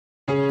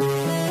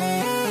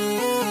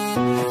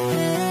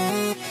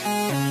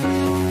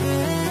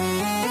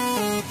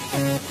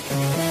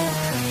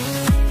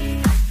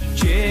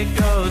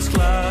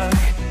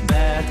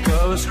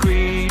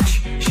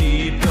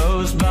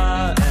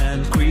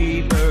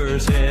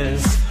whispers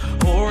hiss,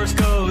 horse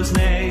goes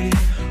neigh,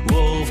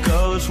 wolf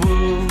goes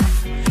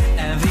woof,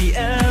 and the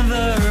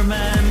other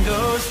man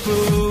goes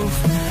poof.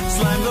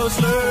 Slime goes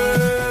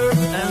slurp,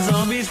 and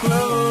zombies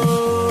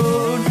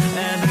groan,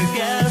 and the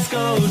gas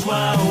goes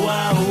wow,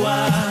 wow,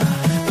 wow.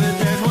 But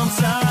there's one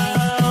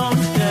sound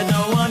that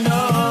no one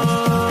knows.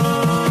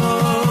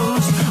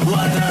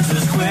 What does the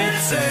squid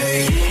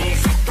say?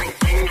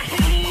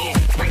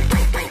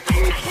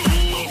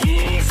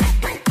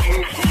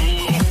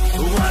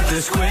 What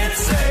does squid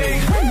say?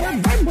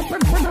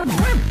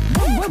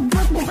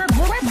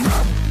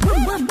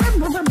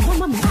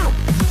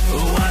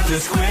 What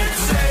does squid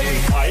say?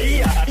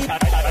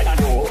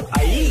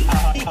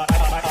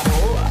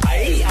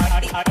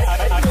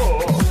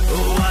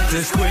 What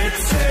does squid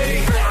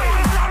say?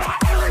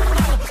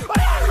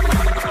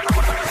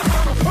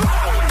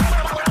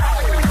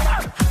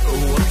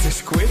 What does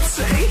squid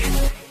say?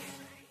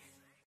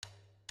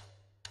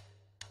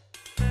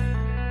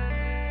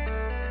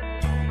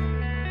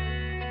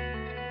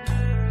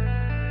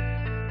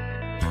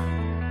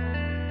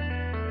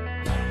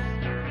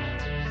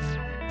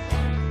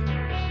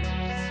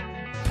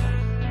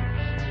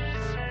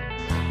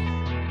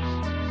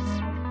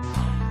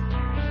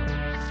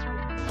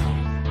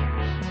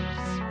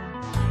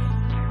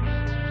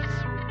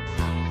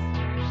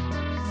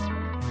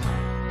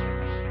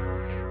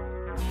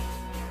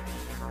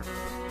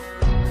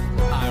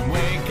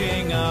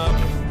 Up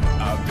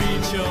a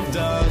beach of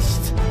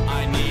dust.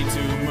 I need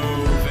to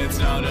move, it's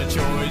not a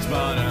choice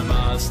but a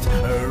must.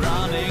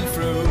 Running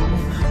through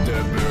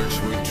the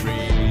birchwood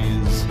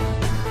trees,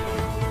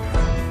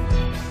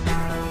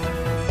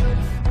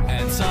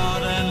 and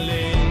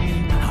suddenly,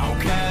 how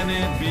can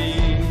it be?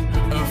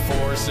 A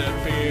force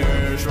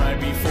appears right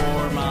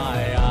before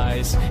my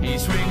eyes. He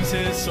swings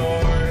his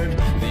sword,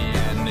 the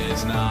end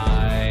is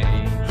nigh.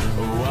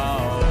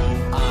 Whoa,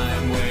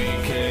 I'm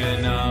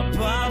waking up,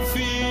 I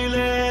feel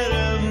it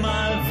in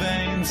my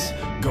veins,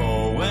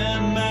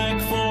 going back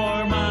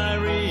for my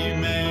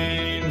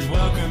remains.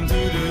 Welcome to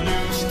the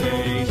new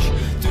stage,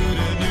 to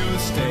the new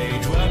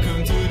stage.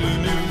 Welcome to the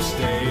new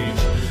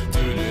stage,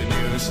 to the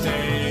new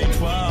stage.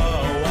 Whoa,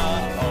 whoa,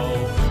 oh,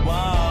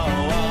 whoa,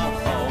 whoa,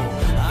 oh.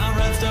 I'm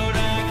redstone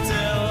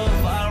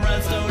active, I'm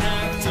redstone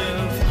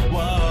active.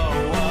 Whoa,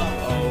 whoa,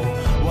 oh,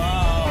 whoa,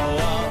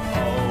 whoa,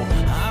 oh.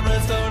 I'm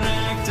redstone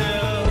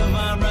active,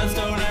 I'm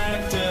redstone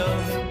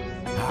active.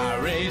 I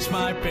raise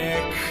my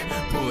pick,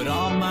 put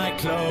on my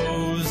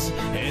clothes.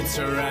 It's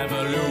a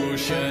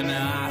revolution,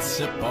 I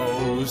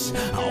suppose.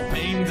 I'll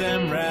paint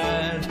them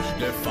red,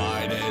 the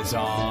fight is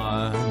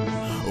on.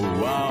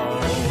 Whoa.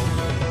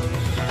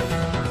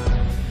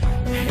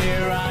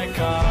 Here I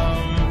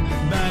come,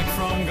 back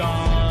from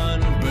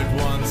gone, but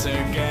once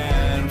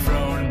again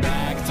thrown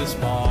back to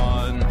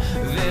spawn.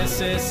 This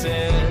is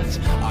it,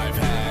 I've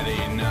had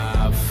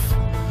enough.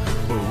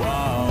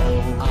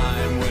 Whoa,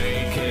 I'm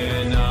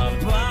waking up,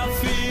 I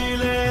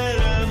feel it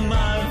in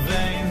my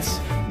veins,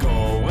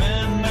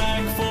 going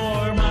back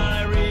for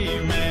my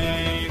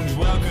remains.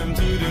 Welcome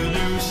to the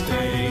new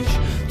stage,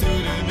 to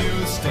the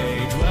new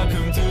stage.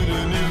 Welcome to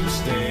the new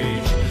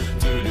stage,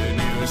 to the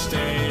new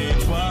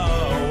stage. Whoa,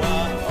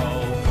 whoa,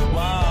 oh,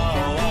 whoa,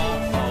 whoa,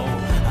 oh.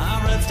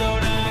 I'm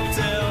redstone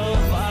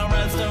active, I'm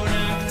redstone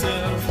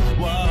active.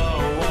 Whoa,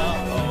 whoa,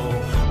 oh,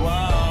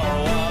 whoa,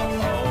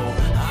 whoa, oh.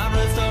 I'm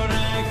redstone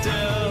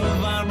active,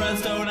 I'm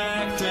redstone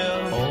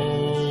active.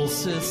 All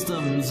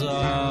systems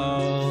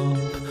up,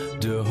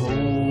 the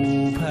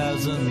hope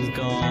hasn't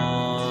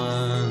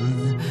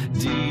gone.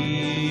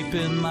 Deep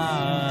in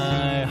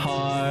my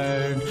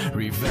heart,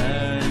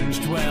 revenge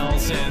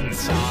dwells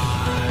inside.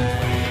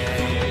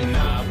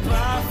 Up,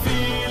 I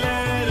feel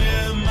it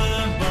in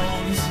my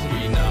bones,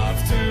 enough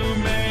to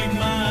make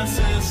my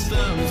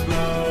systems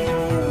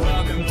blow.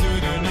 Welcome to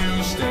the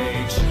new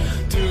stage,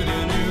 to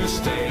the new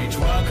stage.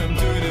 Welcome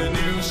to the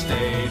new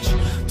stage,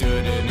 to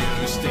the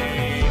new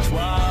stage.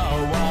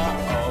 Whoa, whoa,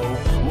 oh,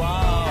 whoa,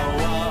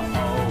 whoa,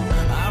 oh.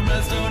 I'm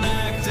redstone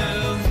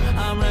active,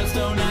 I'm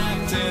redstone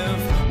active.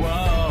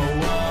 Whoa,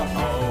 whoa,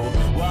 oh,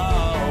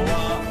 whoa,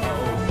 whoa,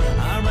 oh.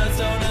 I'm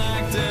redstone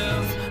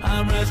active,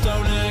 I'm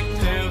redstone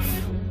active.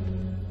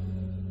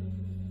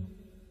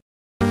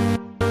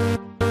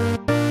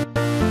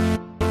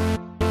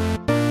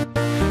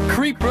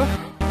 Creeper.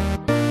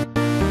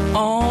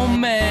 Oh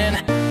man.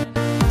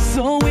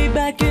 So we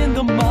back in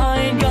the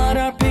mine, got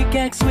our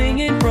pickaxe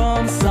swinging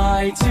from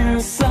side to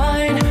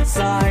side,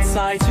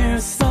 side to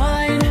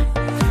side.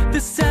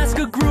 This task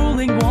a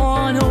grueling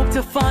one, hope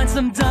to find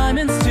some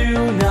diamonds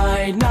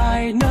tonight,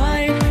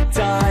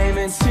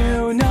 diamonds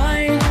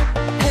tonight.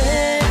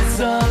 Heads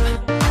up,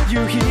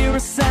 you hear a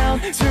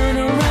sound, turn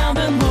around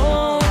and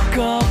look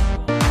up.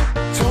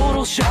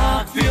 Total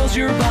shock fills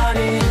your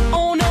body.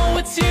 Oh no,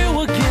 it's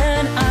you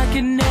again. I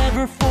can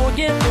never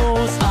forget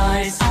those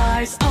eyes.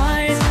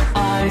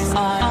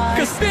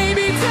 'Cause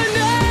baby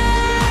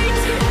tonight,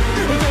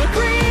 the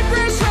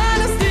creeper's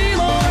trying to steal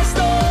our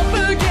stuff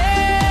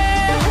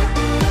again.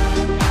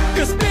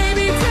 'Cause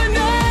baby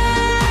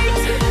tonight,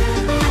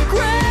 you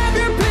grab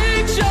your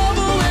big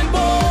shovel and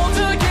bolt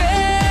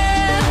again.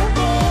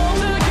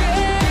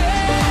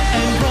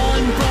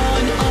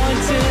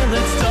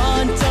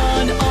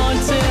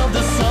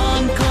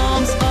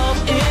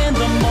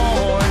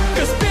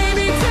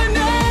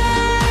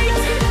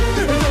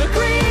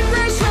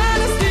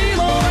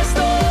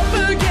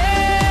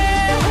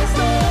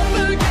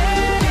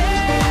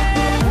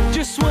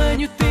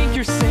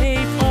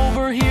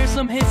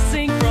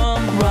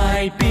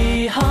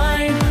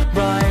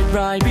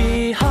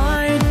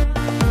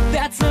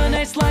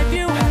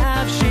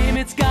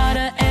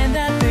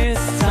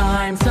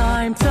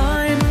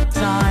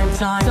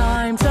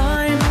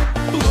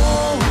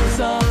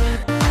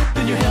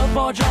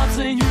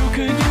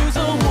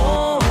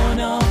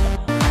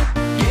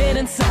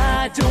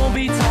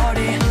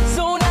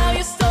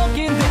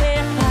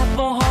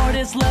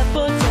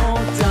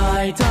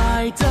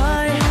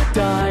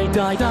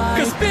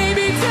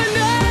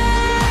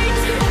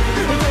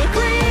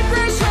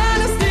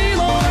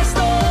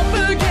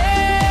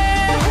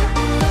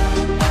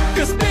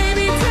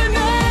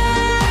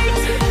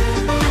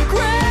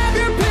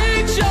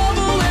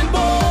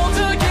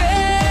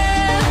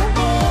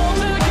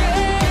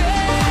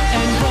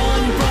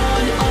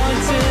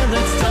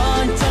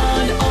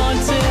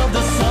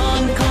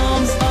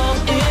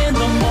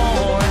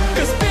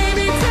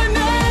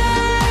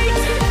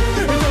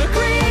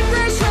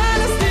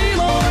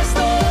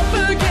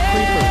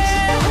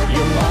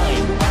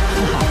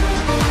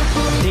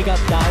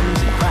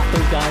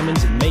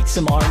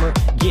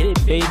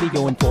 baby,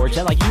 going forge.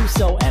 I like you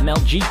so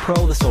MLG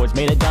Pro. The sword's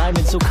made of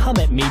diamond, so come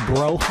at me,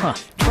 bro.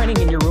 Training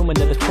in your room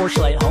under the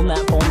torchlight, hone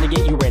that phone to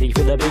get you ready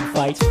for the big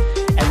fight.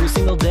 Every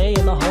single day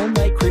in the home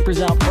light,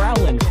 creepers out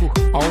prowling.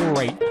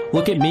 Alright,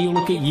 look at me,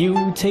 look at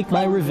you. Take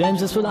my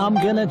revenge, that's what I'm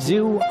gonna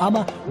do. I'm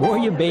a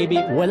warrior, baby,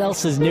 what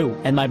else is new?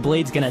 And my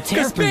blade's gonna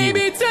tear through you.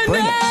 'Cause baby,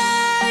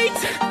 tonight,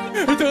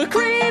 the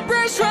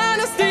creeper's trying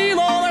to steal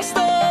all our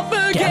stuff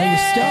again. Gather your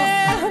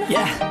stuff?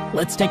 Yeah,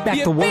 let's take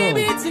back the world.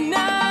 Baby, tonight,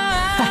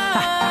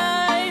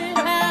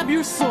 have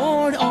your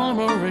sword,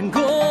 armor, and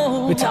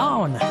gold.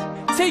 Baton.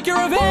 Take your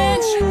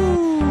revenge. So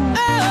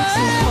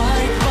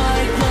fight,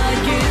 fight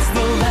like it's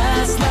the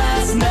last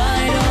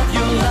night of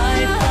your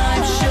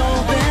lifetime. Show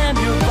them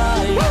your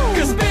body.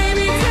 'Cause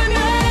baby,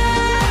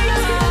 tonight,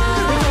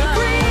 the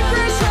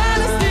creeper's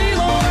trying to steal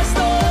all our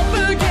stuff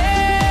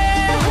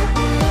again.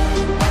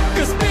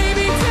 'Cause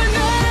baby,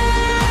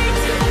 tonight,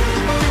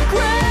 you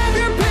grab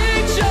your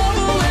big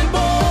shovel and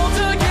bolt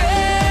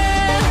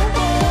again.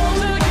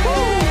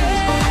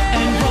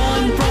 And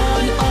run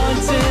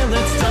until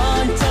it's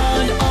done,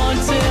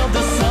 until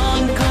the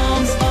sun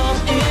comes up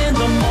in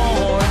the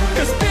morn.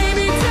 'Cause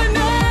baby,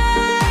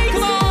 tonight,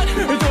 come on,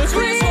 the creeper's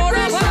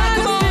trying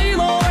to steal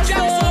all our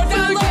stuff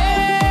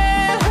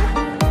again.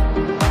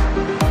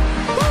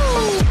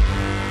 Woo!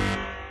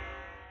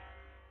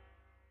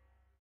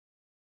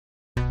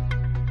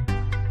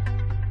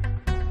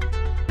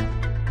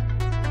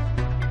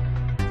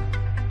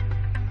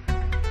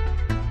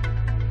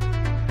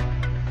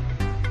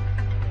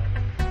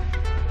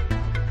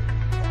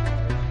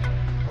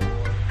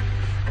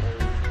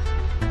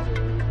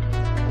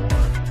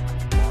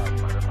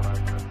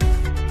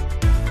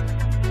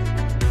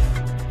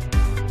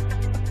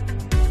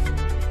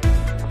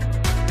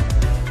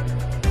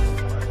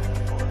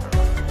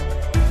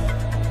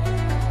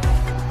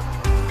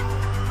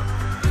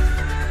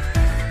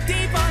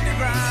 Deep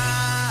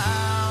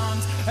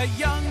underground, a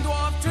young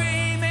dwarf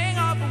dreaming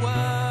of a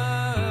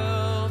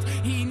world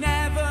he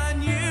never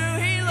knew.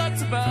 He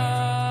looked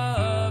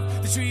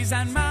above the trees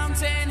and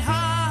mountain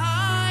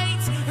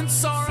heights and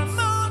saw a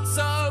moon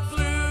so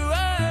blue.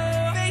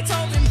 They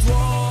told him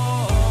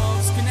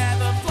dwarves could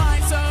never fly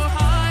so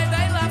high.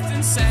 They laughed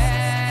and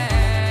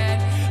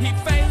said he'd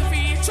fail if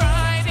he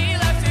tried. He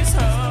left his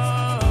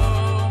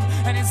home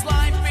and his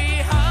life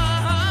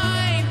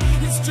behind,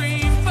 his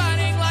dream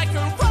burning like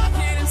a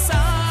rocket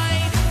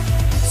inside.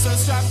 So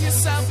strap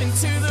yourself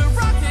into the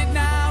rocket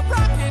now,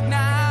 rocket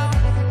now.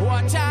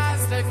 Watch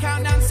as the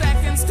countdown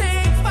seconds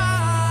tick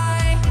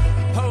by.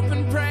 Hope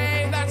and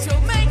pray that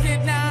you'll make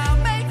it now,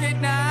 make it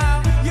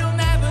now. You'll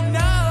never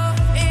know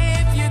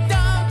if you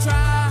don't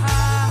try.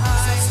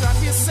 So strap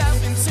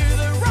yourself into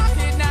the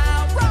rocket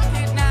now,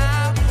 rocket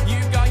now. You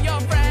got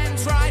your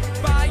friends right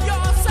by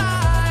your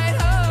side.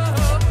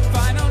 Oh,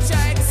 final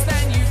checks,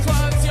 then you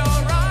close your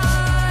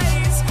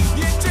eyes.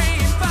 Your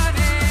dream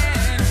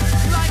burning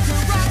like a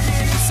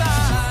rocket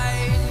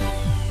inside.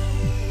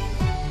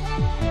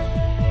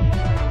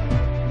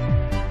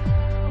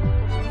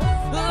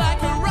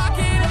 Like a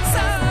rocket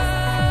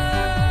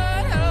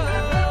inside. Oh,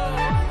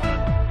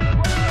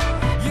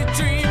 your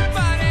dream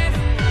burning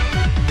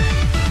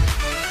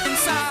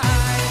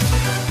inside.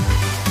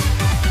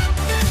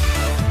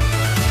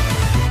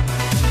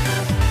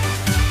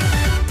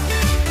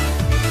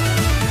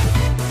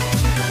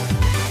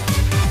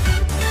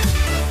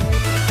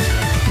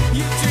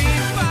 Your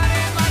dream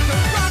burning like a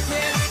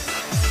rocket.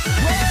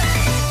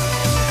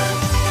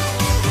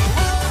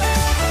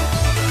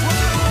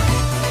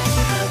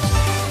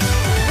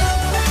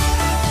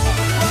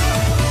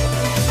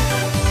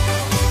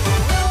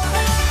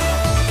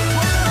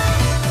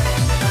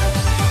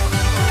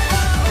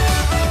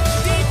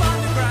 Deep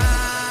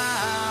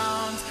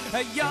underground,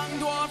 a young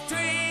dwarf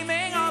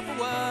dreaming of a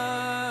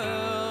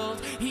world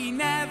he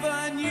never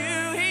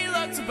knew. He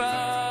looked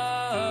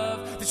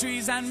above the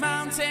trees and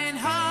mountain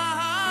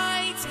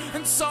heights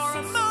and saw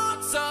a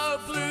moon so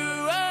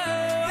blue.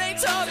 They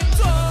told him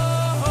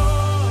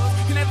dwarves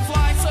can never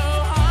fly so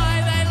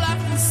high. They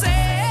laughed and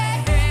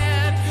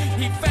said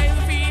he'd fail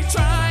if he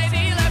tried.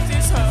 He left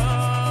his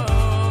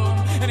home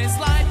and his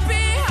life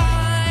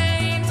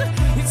behind,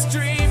 his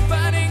dream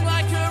burning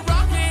like a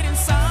rocket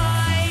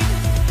inside.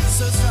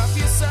 So strap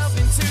yourself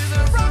into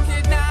the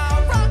rocket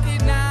now,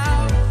 rocket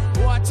now.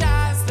 Watch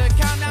as the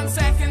countdown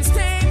seconds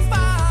tick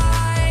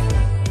by.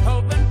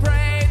 Hope and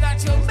pray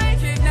that you'll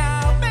make it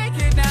now, make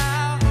it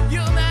now.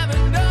 You'll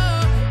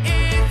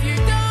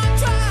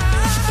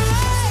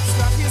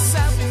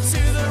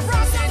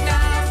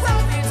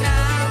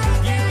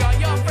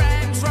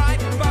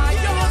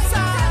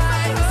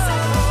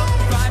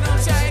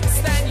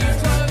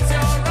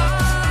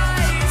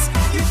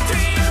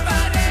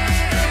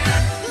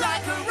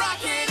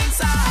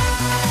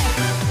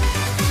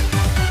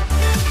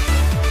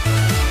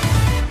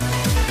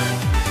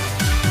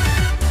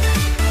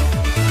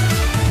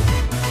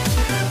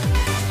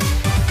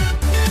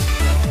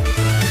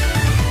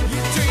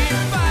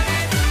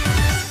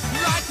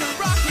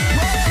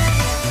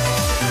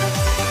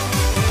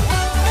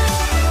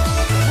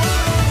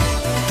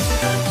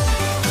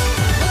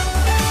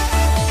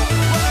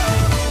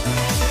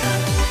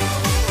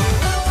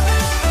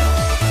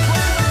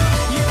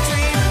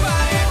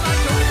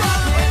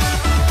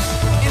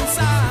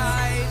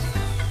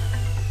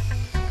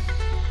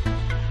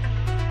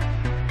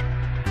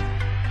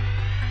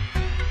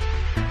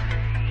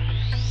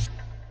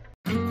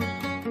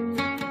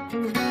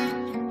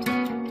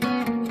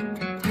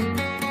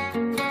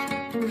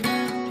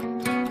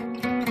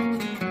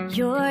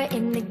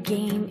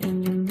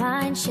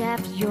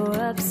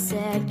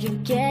upset.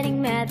 You're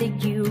getting mad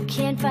that you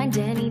can't find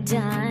any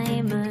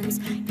diamonds.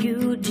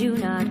 You do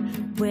not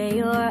wear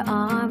your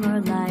armor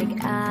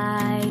like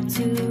I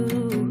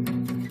do.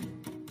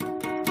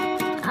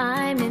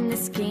 I'm in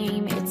this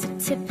game, it's a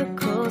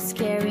typical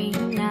scary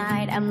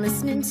night. I'm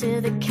listening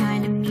to the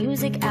kind of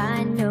music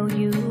I know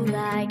you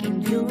like,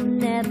 and you'll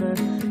never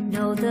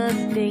know the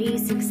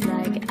basics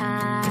like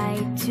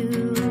I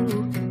do.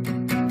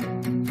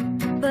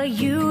 But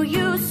you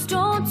use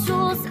stone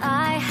tools,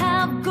 I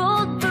have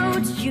gold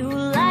boots. You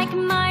like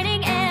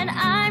mining and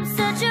I'm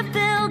such a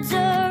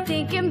builder.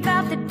 Thinking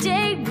about the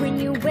day when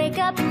you wake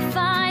up and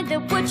find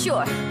that what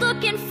you're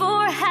looking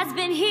for has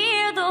been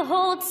here the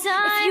whole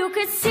time. If you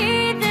could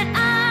see that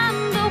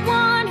I'm the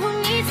one who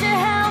needs to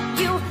help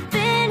you,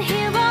 been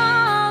here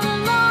all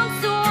along,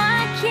 so why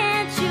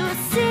can't you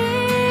see?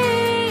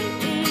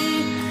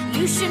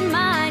 You should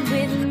mind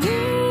with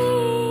me.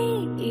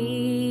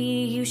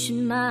 You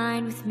should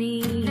mind with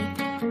me.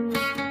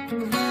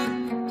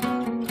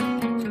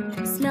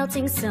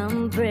 Smelting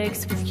some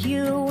bricks with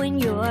you and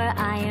your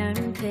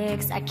iron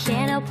picks. I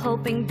can't help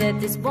hoping that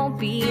this won't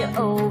be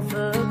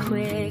over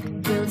quick.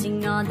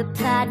 Building on the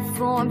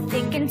platform,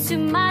 thinking to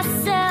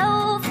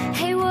myself,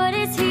 hey, what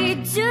is he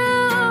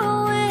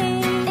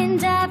doing?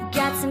 And I've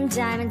got some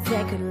diamonds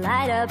that could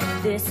light up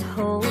this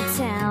whole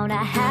town.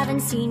 I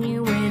haven't seen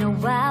you in a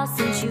while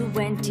since you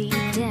went deep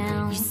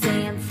down. You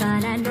say I'm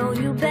fine, I know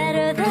you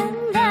better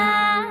than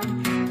that.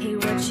 Hey,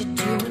 what you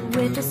doing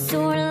with a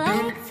sword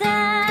like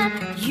that?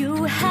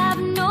 You have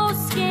no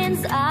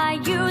skins, I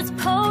use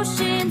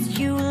potions.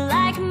 You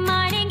like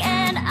mining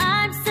and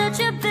I'm such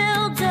a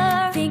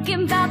builder.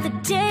 Thinking about the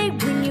day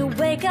when you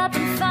wake up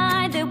and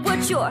find that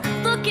what you're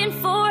looking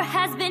for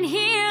has been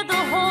here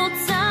the whole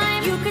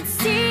time. You could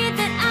see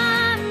that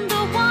I'm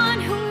the one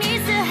who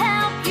needs to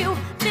help you,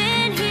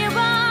 been here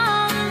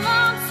all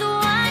along, so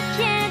why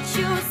can't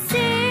you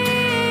see?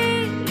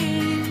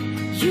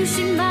 You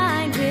should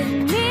mind with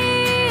me.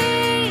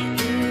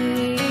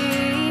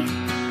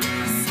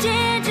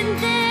 Standing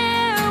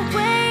there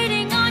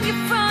waiting on your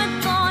front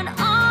lawn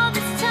all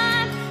this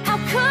time. How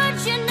could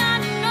you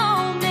not know?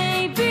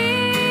 Maybe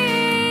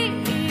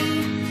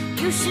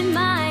you should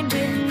mind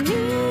with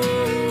me.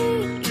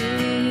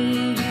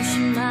 You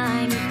should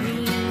mind with me.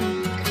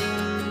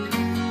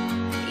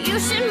 You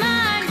should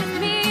mind with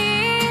me.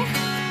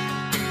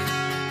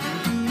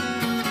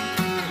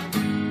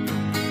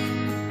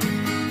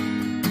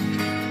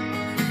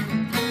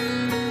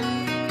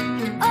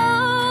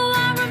 Oh,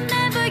 I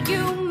remember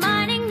you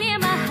mining near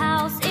my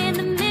house in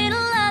the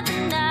middle of the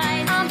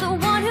night. I'm the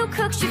one who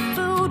cooks your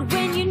food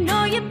when you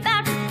know you're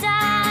about to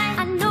die.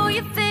 I know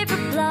your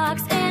favorite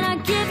blocks and I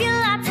give you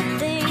lots of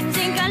things. I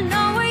think I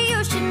know where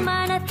you should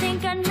mine. I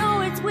think I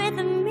know it's with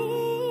me.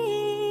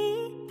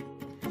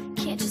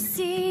 Can't you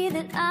see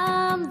that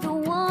I'm the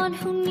one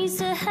who needs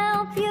to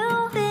help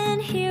you? Been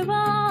here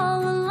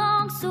all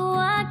along, so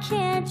why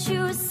can't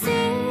you see?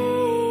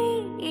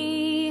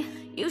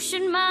 You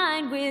should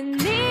mind with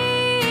me.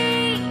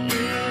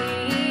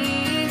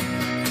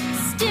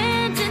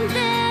 Standing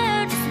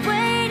there just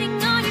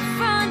waiting on your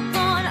front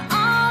lawn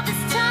all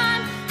this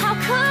time. How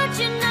could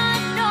you not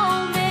know?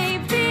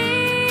 Maybe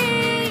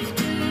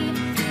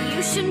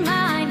you should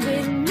mind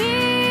with me.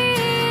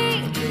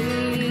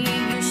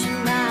 You should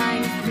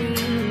mind with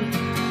me.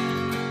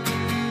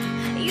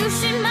 You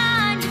should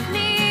mind with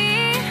me.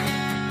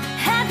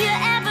 Have you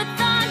ever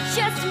thought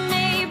just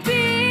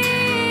maybe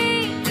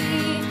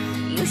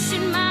you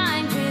should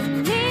mind with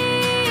me?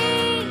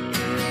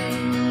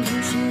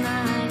 You should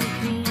mind with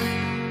me.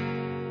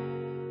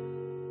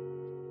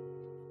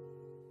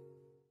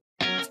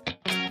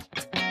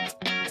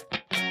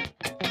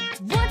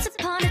 Once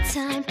upon a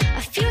time,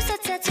 a few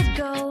sets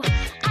ago,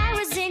 I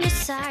was in your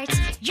sights.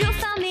 You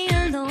found me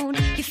alone.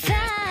 You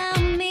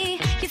found me.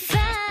 You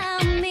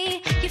found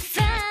me. You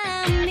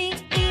found me.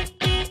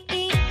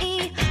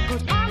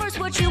 Gold armor's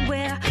what you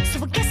wear,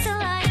 so I guess I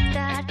like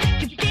that.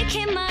 You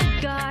became my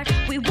guard.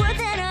 We were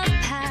then a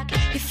pack.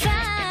 You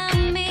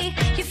found me.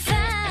 You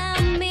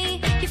found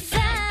me. You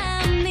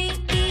found me.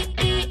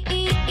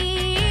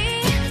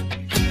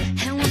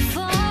 And we're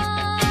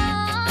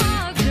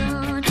far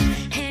gone,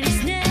 and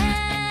he's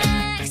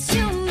next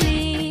to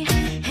me.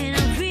 And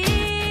I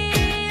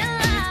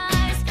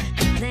realize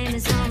the blame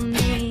is on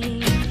me.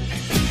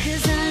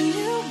 'Cause I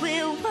knew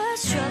it was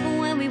trouble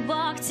when we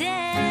walked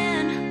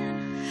in.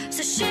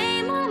 So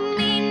shame on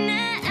me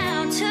now.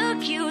 Took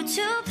you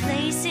to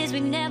places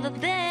we've never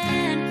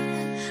been.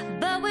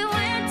 But we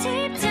went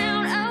deep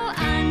down. Oh,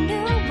 I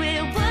knew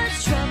it was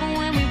trouble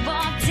when we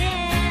walked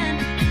in.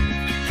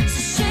 So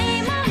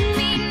shame on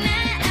me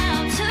now.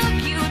 Took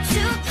you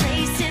to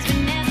places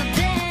we've never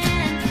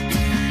been.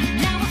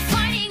 Now we're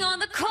fighting on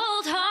the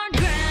cold hard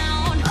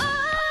ground. Oh,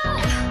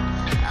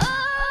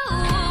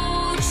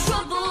 oh,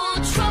 trouble,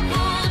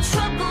 trouble,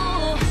 trouble.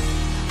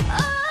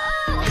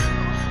 Oh,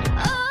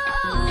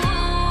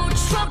 oh,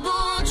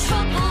 trouble,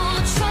 trouble,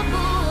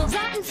 trouble.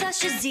 Rotten flesh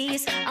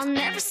disease, I'll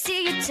never see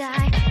you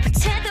die.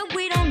 Pretend that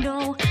we don't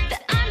know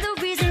that I'm the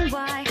reason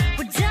why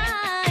we're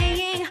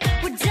dying,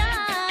 we're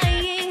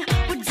dying.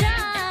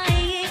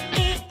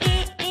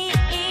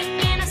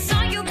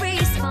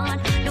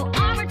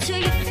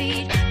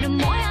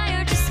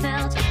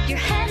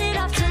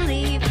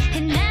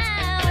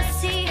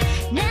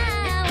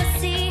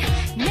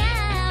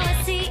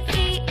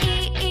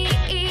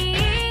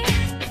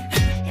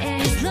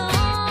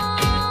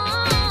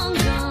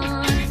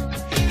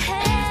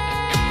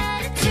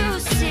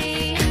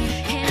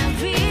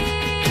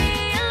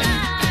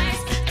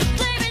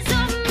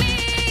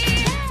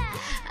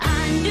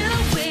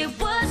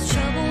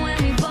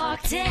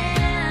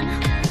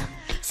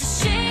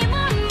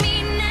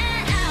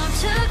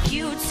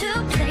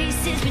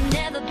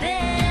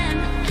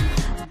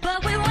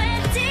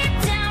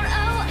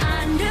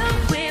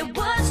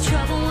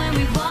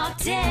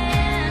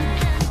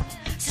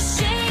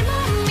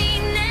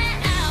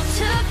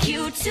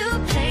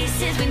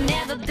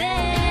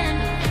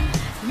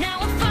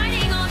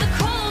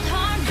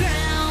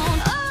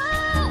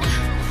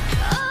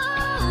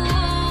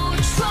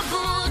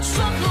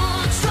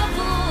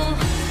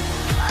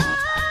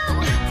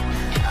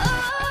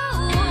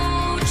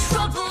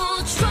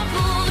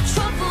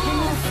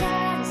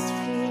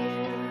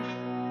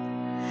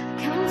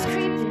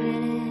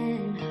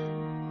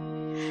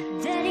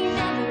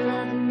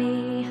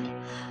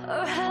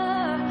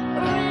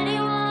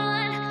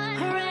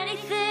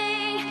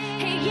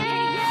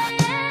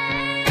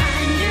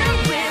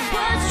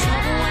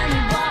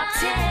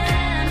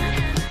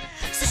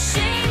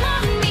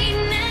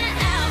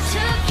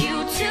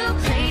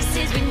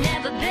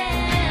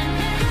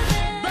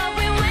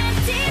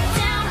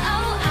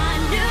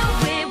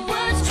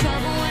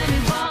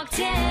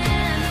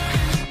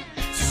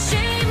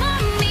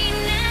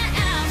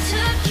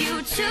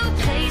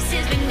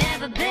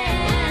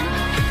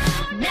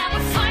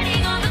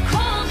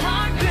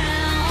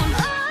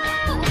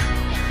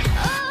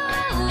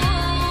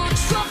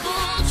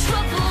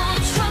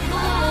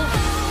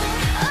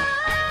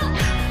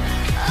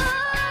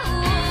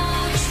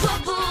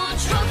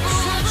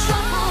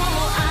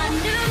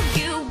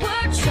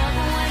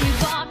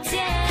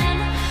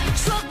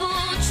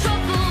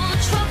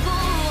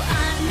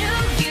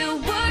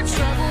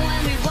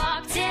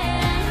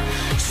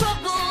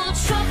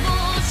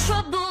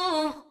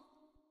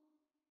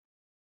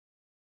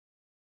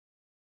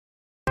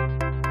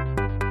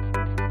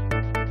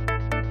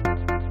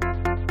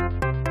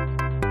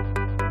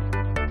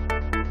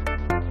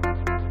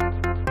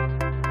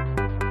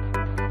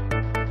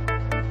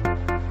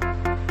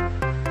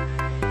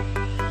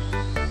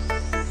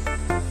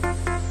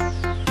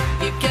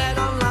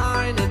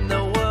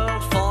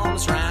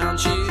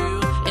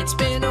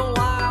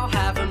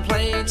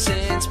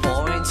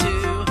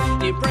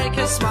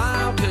 a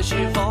smile, cause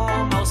you've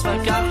almost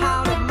forgot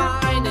how to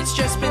mine. It's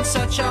just been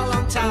such a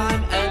long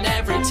time, and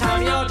every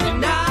time you're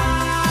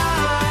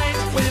denied.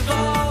 With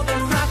all the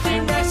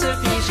crafting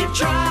recipes you've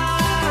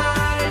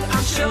tried,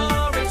 I'm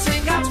sure it's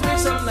in God's with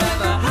some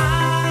leather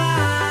highs.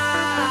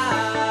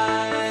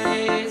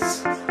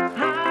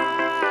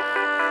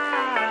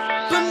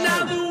 But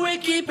now the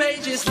wiki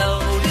page is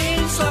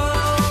loading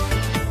slow.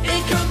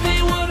 It could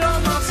be wood or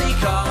mossy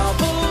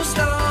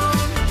cobblestone.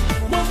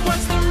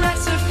 What's the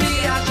recipe?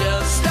 I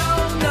just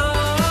don't know.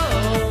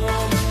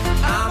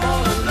 I'm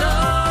all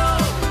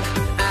alone,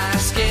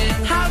 asking,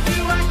 how do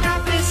I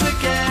craft this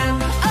again?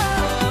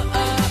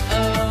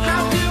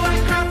 How do I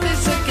craft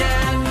this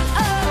again?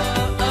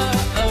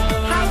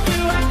 How do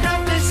I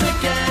craft this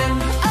again?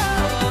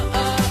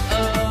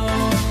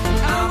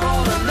 I'm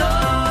all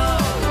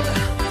alone.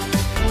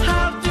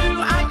 How do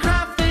I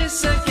craft this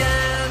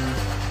again?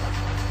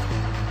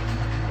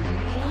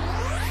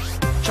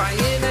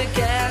 Trying to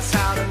guess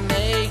how to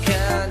make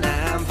an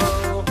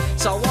anvil.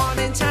 So one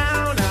in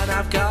town and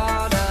I've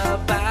got a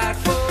bag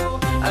full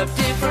of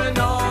different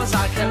ores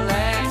I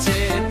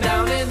collected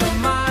down in the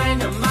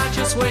mine. Am I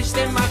just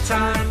wasting my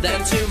time?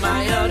 Then to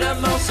my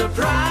uttermost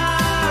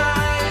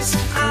surprise,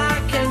 I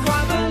can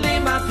quite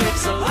believe my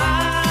pixel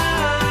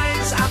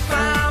eyes. I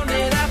found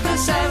it after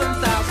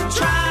 7,000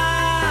 tries.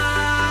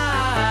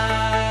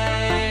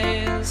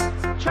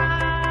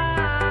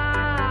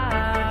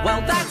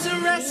 Well, that's a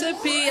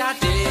recipe I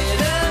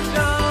didn't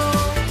know.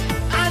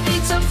 I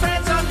need some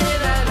friends on it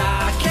that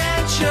I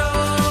can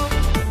show.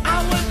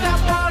 I would not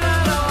want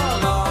it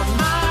all on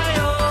my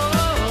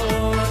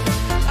own.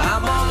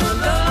 I'm all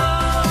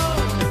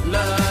alone,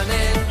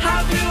 learning.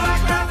 How do I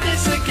craft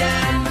this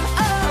again?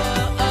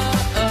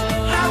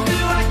 How do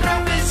I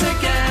craft this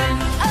again?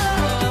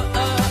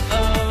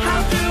 How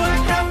do I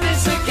craft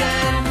this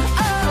again?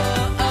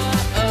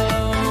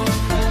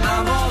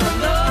 I'm all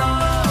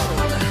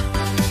alone.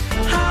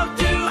 How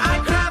do I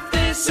craft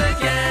this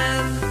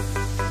again?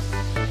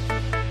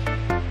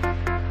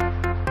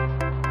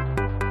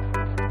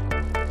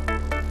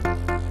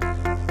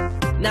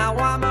 Now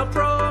I'm a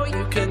pro,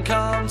 you can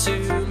come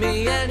to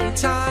me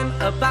anytime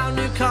about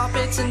new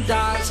carpets and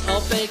dyes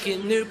or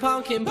baking new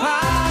pumpkin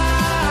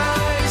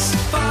pies.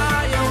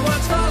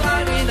 Fireworks for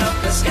lighting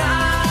up the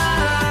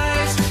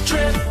skies.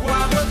 Trip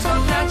wildwoods for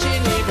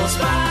catching evil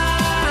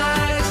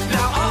spies.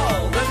 Now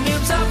all the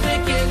noobs are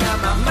thinking out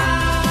my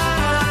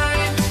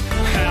mind.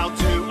 How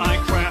do I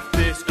craft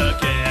this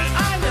again?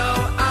 I know.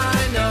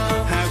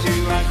 How do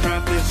I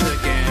craft this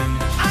again?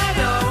 I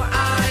know.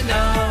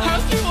 How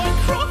do I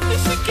craft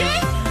this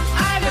again?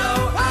 I know.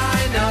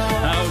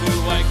 How do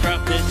I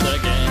craft this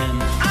again?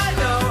 I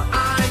know.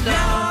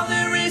 Now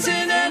there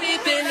isn't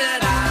anything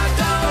that I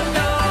don't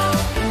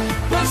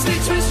know. One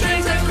sticks with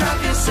strings and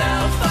craft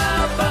yourself a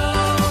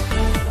bow.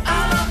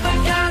 I'll up the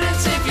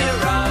guidance if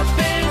you're up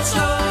in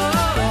slow.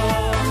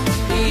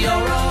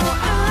 You're all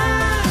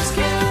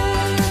asking,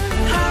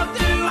 how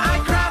do I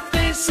craft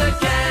this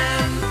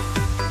again?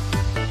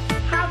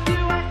 How do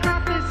I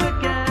craft this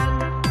again?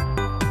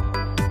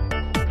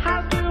 How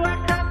do I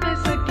craft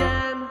this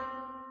again?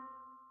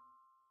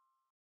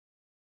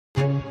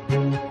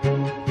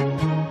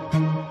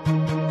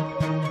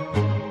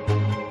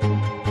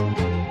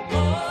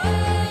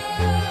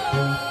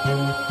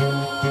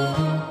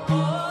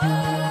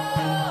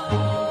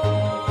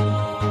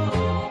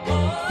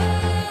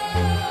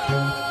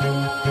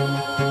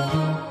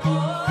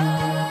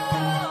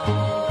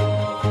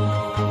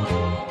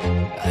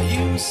 I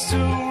used to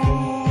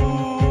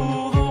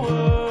rule the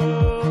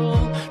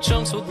world.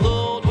 Chunks would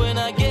load when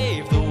I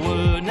gave the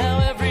word. Now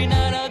every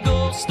night I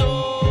go stowaway.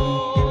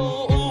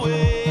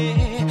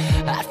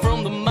 Hide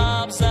from the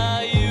mobs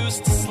I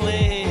used to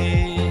slay.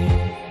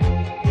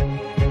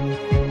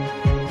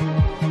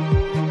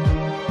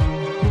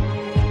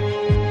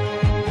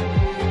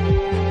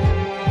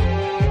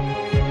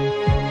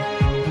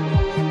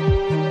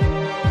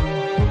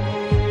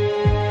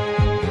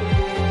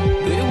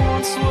 They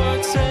once were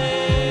terrified.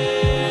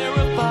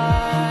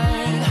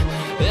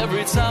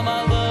 Every time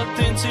I looked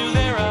into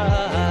their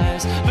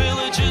eyes,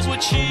 villagers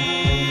would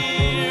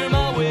cheer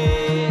my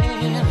way.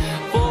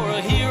 For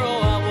a hero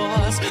I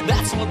was,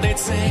 that's what they'd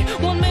say.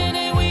 One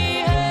minute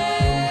we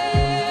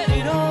had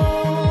it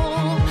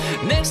all.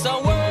 Next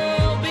our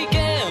world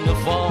began to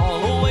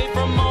fall away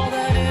from all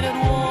that it had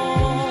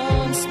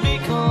once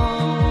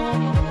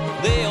become.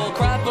 They all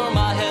cried for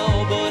my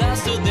help, but I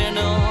stood there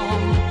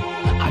numb.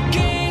 I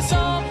gaze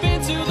up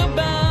into the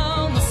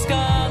boundless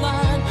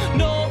skyline.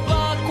 No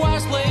blood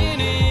choirs playing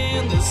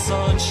in the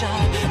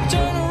sunshine.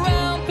 Turn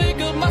around, pick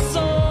up my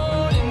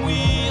sword and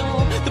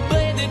wield the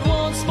blade that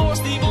once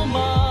forced evil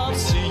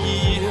mobs to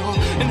yield.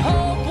 And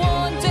hope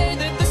one day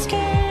that this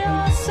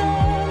chaos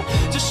and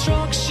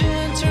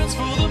destruction turns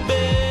for the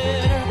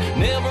better.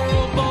 Never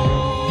a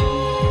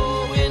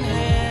bow in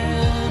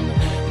hand.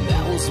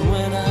 That was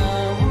when I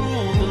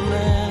ruled the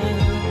land.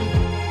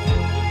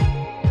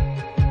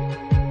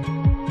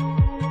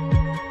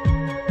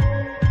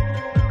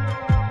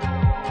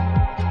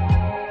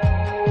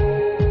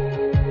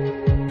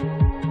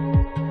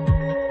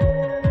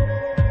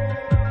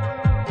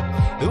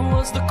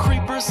 was the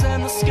creepers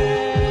and the skeletons.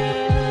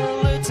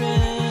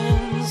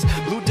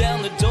 Blew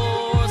down the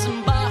doors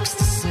and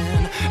boxed us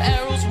in.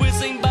 Arrows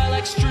whizzing by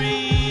like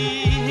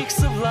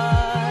streaks of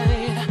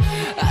light.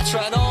 I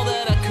tried all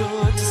that I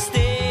could to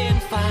stay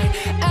and fight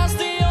as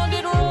the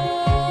undead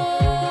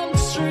roamed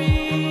the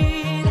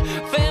street.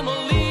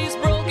 Families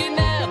broken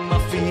at my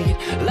feet,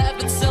 life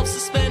itself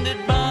suspended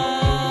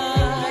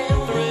by a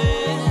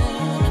thread.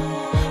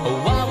 Oh,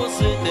 why was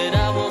it that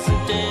I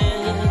wasn't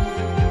dead?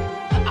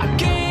 I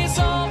gaze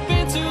off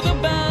into the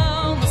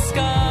boundless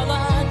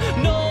skyline.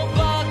 No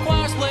barbed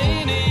wires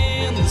playing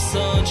in the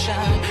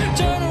sunshine.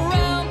 Turn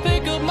around,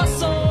 pick up my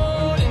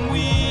sword and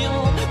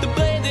wield the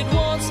blade that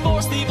once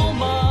forced evil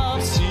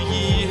mobs to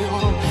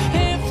yield.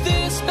 If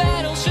this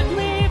battle should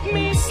leave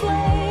me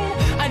slain,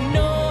 I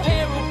know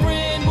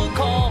Herobrine will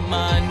call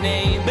my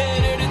name.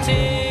 Better to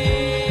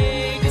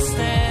take a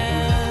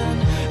stand.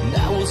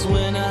 That was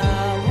when I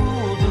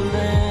ruled the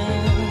land.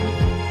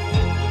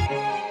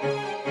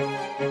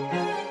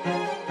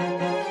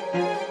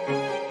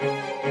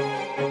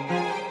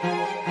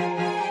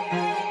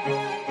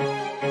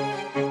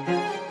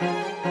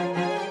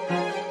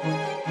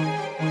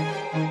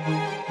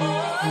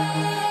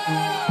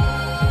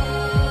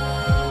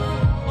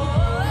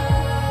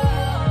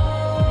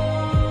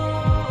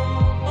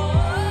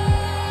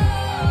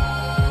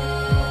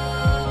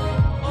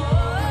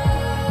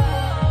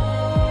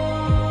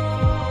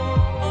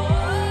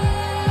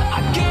 I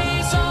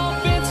gaze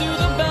off into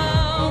the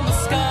boundless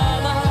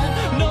skyline.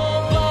 No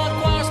barbed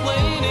wires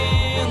playing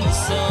in the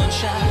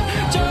sunshine.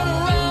 Turn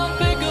around,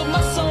 pick up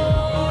my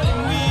sword and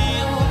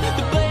wield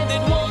the blade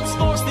that once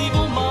forced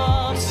evil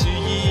mobs to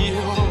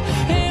yield.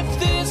 If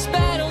this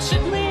battle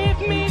should leave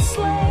me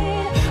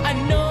slain, I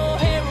know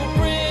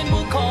Herobrine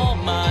will call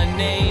my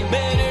name.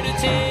 Better to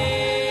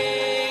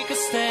take a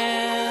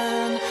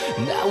stand.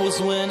 That was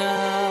when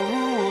I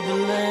ruled the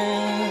land.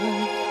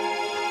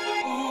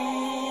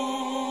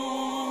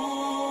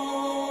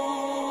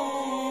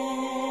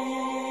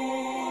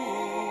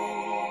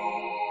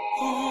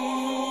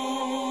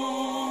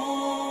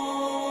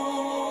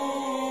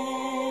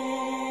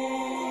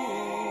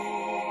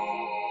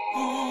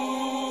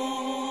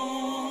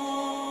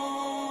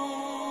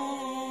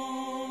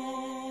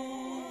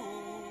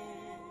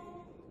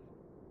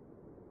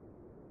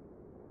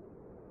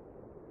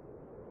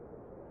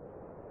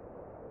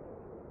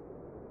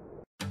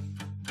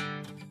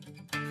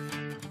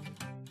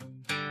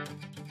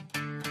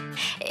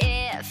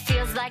 It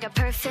feels like a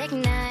perfect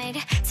night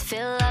to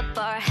fill up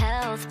our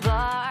health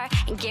bar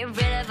and get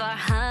rid of our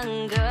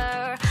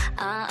hunger.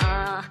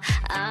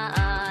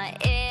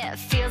 It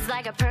feels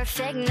like a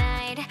perfect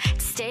night to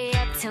stay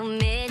up till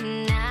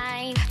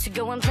midnight to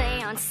go and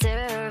play on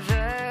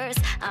servers.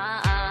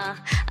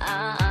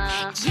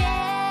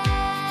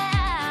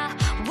 Yeah,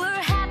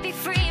 we're happy,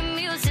 free,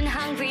 amused, and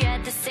hungry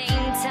at the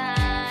same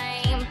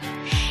time.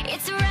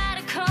 It's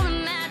radical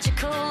and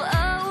magical.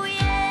 Oh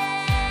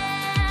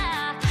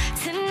yeah.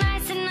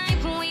 Tonight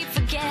when we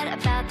forget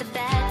about the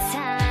bad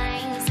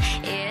times,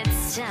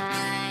 it's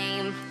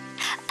time.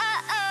 I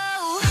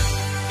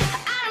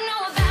don't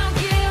know about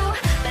you,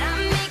 but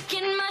I'm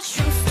making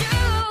mushroom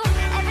stew.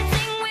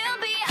 Everything will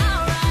be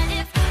alright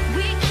if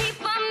we keep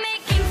on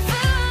making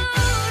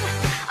food.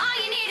 All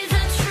you need is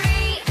a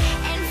tree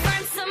and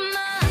find some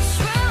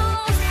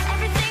mushrooms.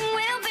 Everything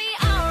will be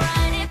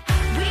alright if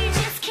we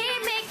just keep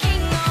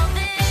making all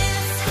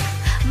this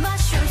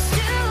mushroom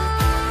stew.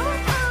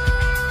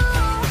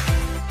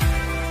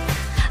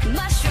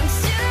 Mushroom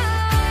stew.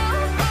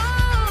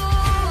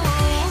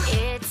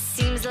 It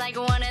seems like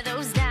one of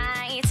those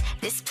nights.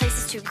 This place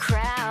is too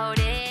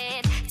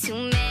crowded, too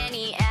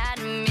many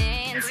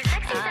admins.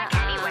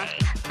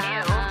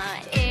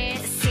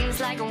 It seems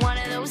like one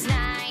of those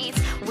nights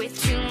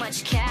with too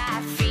much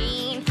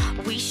caffeine.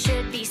 We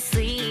should be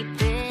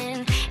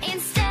sleeping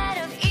instead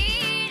of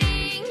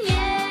eating.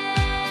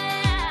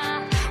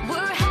 Yeah,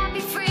 we're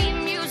happy, free,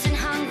 amused, and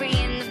hungry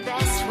in the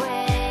best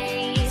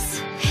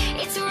ways.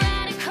 It's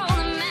radical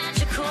and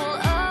magical.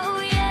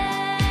 Oh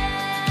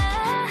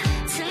yeah.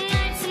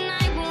 Tonight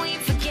when we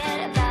forget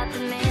about the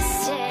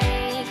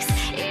mistakes,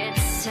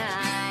 it's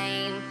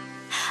time.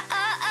 I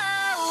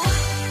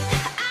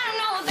don't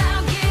know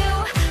about you,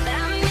 but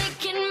I'm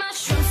making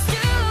mushroom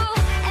stew.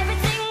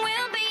 Everything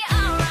will be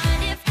alright.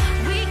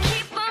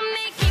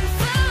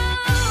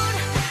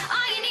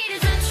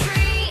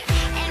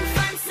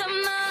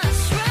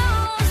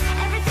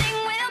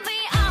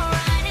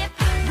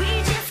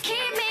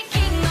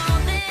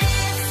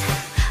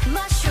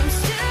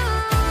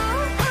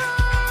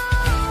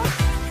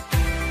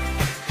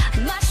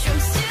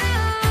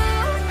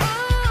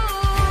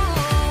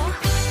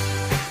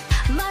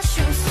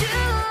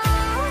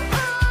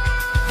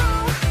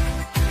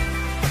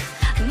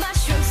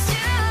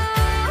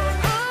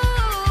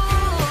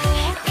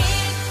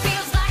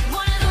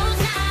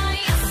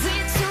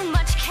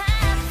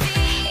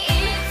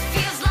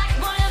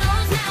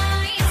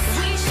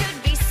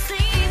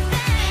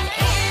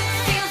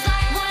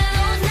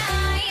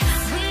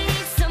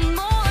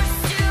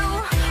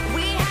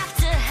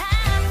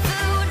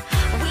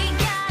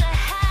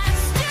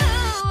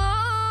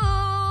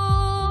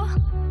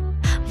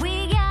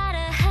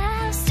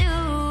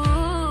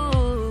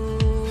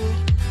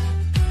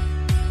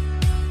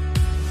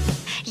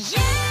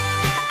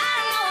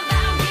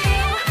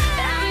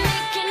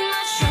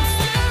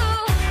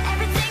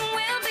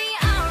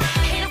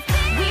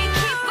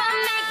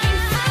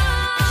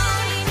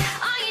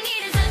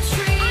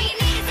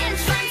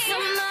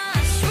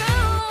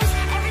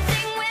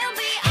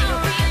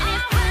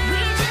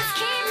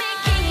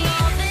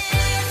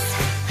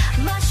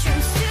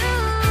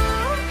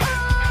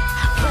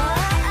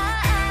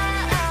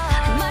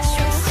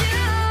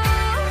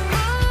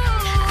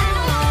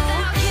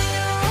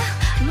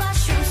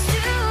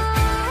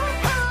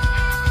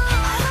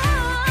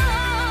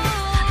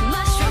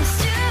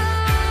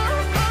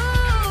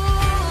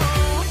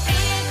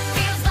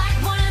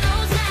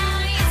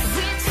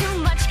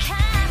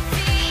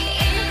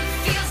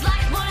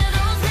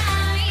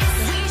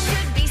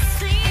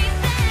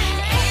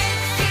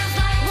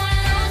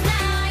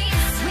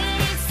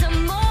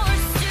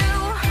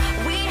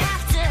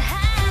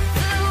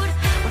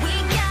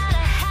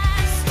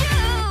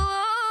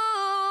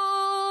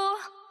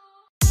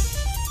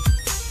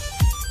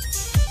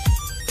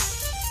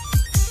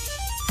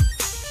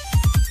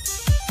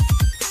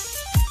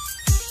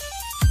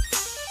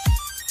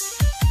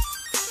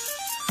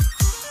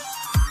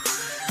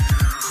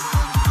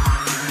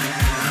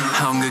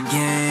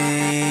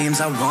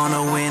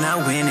 I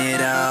win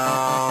it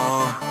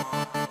all.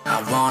 I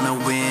wanna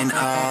win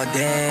all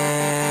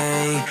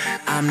day.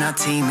 I'm not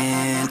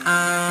teaming.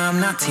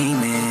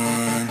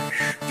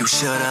 You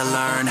should've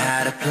learned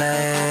how to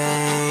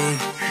play.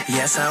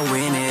 Yes, I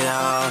win it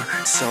all,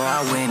 so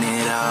I win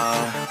it all.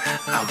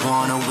 I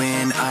wanna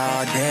win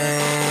all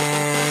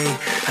day.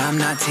 I'm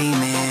not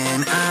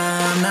teaming.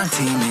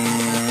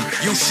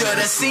 You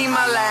should've seen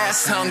my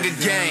last Hunger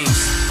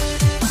Games.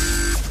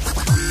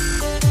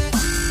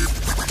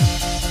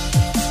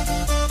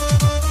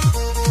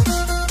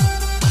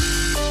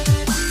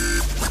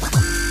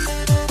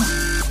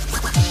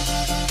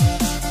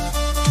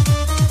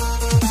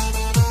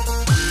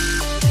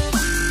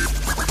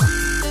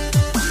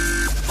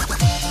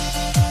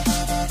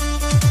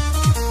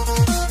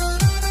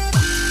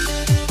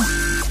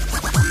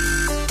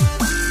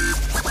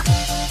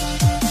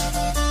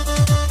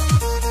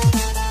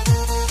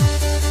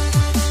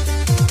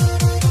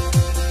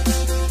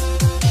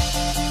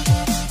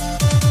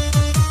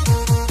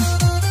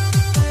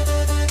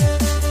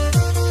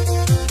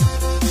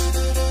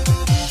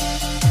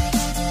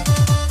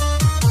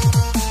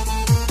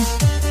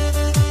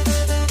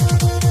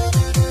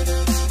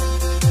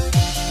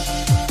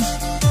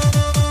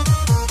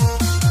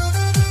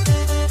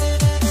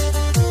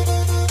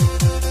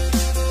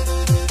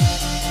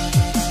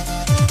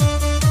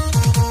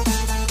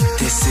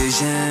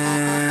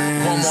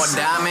 One more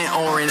diamond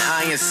or an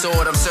iron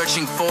sword. I'm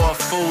searching for a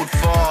food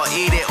for.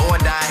 Eat it or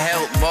die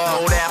help.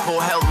 Old apple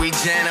help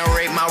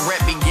regenerate. My rep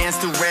begins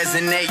to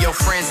resonate. Your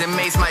friends and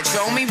mates might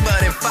show me,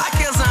 but if I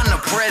kills, I'm the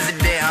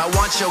president. I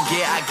want your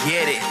gear, I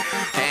get it.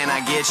 And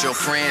I get your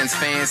friends.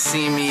 Fans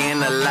see me in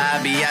the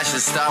lobby. I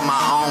should start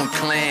my own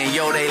clan.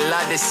 Yo, they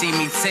love to see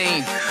me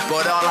team,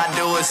 but all I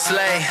do is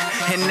slay.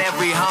 In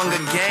every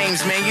Hunger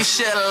Games, man, you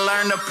should've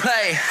learned to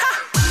play. Ha!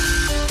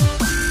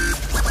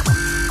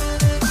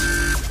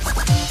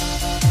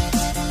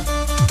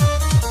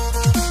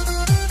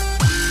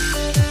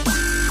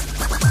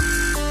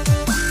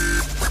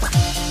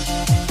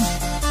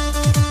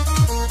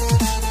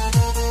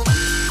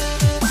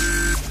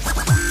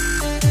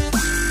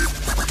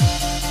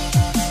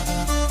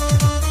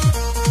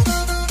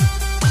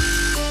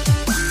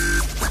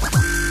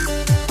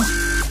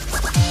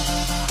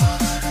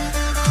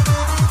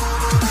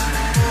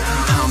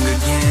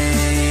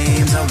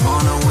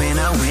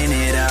 I win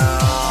it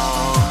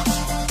all.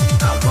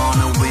 I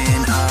wanna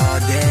win all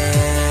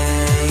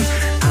day.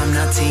 I'm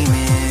not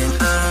teaming.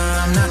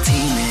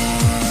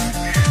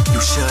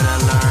 You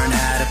should've learned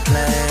how to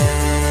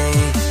play.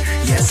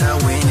 Yes, I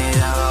win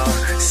it all,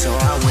 so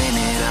I win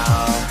it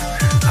all.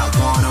 I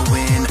wanna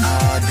win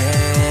all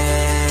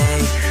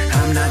day.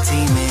 I'm not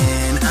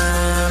teaming.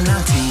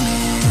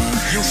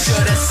 You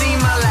should've seen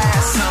my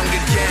last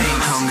Hunger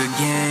Games. Hunger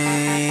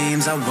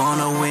Games, I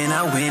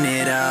win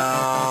it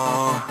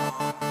all.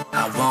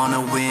 I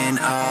wanna win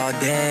all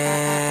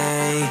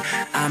day.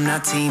 I'm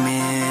not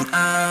teaming.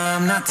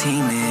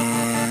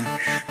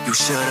 You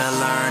should've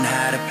learned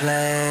how to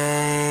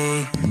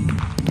play.